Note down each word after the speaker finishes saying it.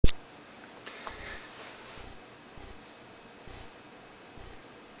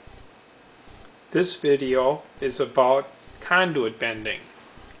This video is about conduit bending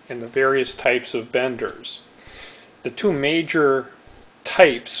and the various types of benders. The two major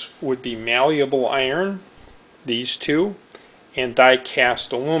types would be malleable iron, these two, and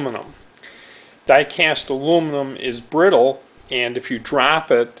die-cast aluminum. Die-cast aluminum is brittle, and if you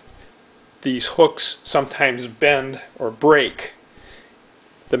drop it, these hooks sometimes bend or break.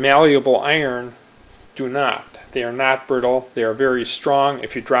 The malleable iron do not. They are not brittle. They are very strong.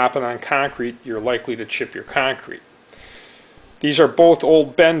 If you drop it on concrete, you're likely to chip your concrete. These are both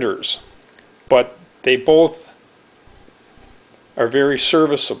old benders, but they both are very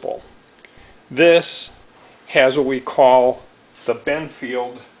serviceable. This has what we call the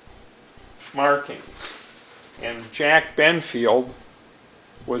Benfield markings. And Jack Benfield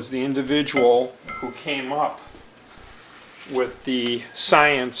was the individual who came up with the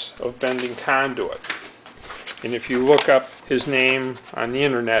science of bending conduit. And if you look up his name on the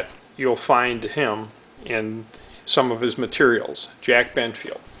internet, you'll find him in some of his materials, Jack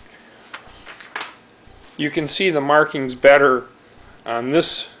Benfield. You can see the markings better on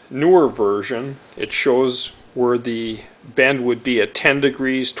this newer version. It shows where the bend would be at 10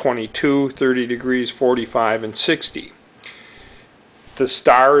 degrees, 22, 30 degrees, 45, and 60. The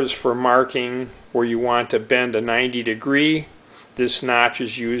star is for marking where you want to bend a 90 degree. This notch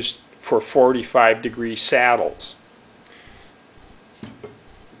is used for 45 degree saddles.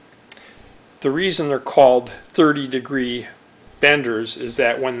 The reason they're called 30 degree benders is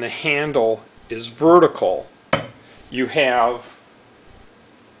that when the handle is vertical, you have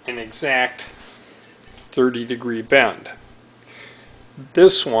an exact 30 degree bend.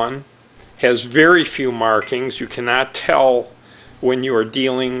 This one has very few markings. You cannot tell when you are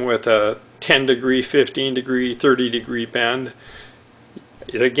dealing with a 10 degree, 15 degree, 30 degree bend.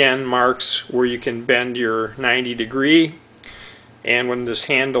 It again marks where you can bend your 90 degree, and when this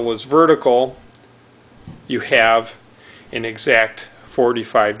handle is vertical, you have an exact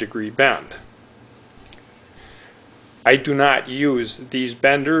 45 degree bend. I do not use these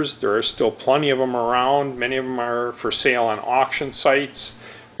benders. There are still plenty of them around. Many of them are for sale on auction sites,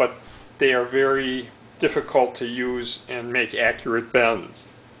 but they are very difficult to use and make accurate bends.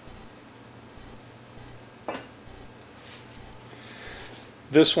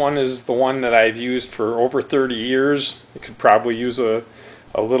 This one is the one that I've used for over 30 years. It could probably use a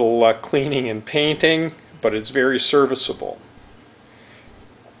little cleaning and painting, but it's very serviceable.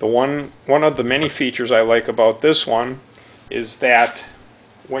 One of the many features I like about this one is that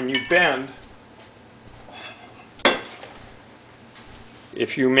when you bend,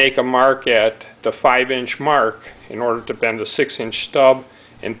 if you make a mark at the 5-inch mark in order to bend a 6-inch stub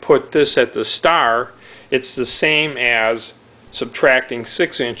and put this at the star, it's the same as subtracting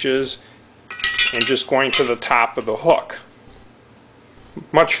 6 inches and just going to the top of the hook.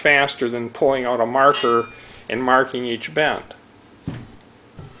 Much faster than pulling out a marker and marking each bend.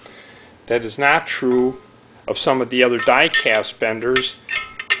 That is not true of some of the other die-cast benders.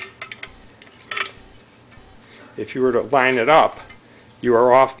 If you were to line it up, you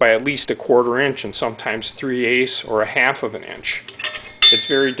are off by at least a 1/4 inch and sometimes 3/8 or a 1/2 of an inch. It's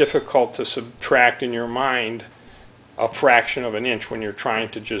very difficult to subtract in your mind a fraction of an inch when you're trying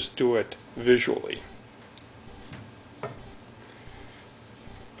to just do it visually.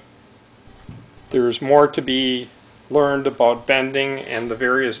 There's more to be learned about bending and the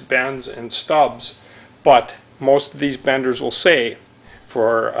various bends and stubs, but most of these benders will say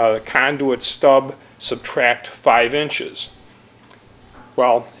for a conduit stub, subtract 5 inches.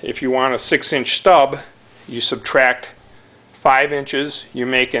 Well, if you want a 6-inch stub, you subtract 5 inches, you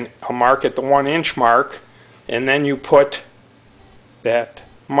make a mark at the 1-inch mark, and then you put that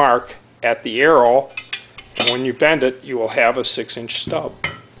mark at the arrow, and when you bend it, you will have a 6-inch stub.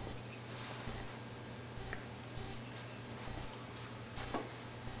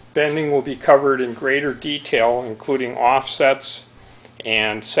 Bending will be covered in greater detail, including offsets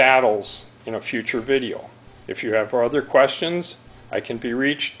and saddles, in a future video. If you have other questions, I can be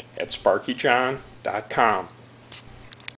reached at sparkyjohn.com.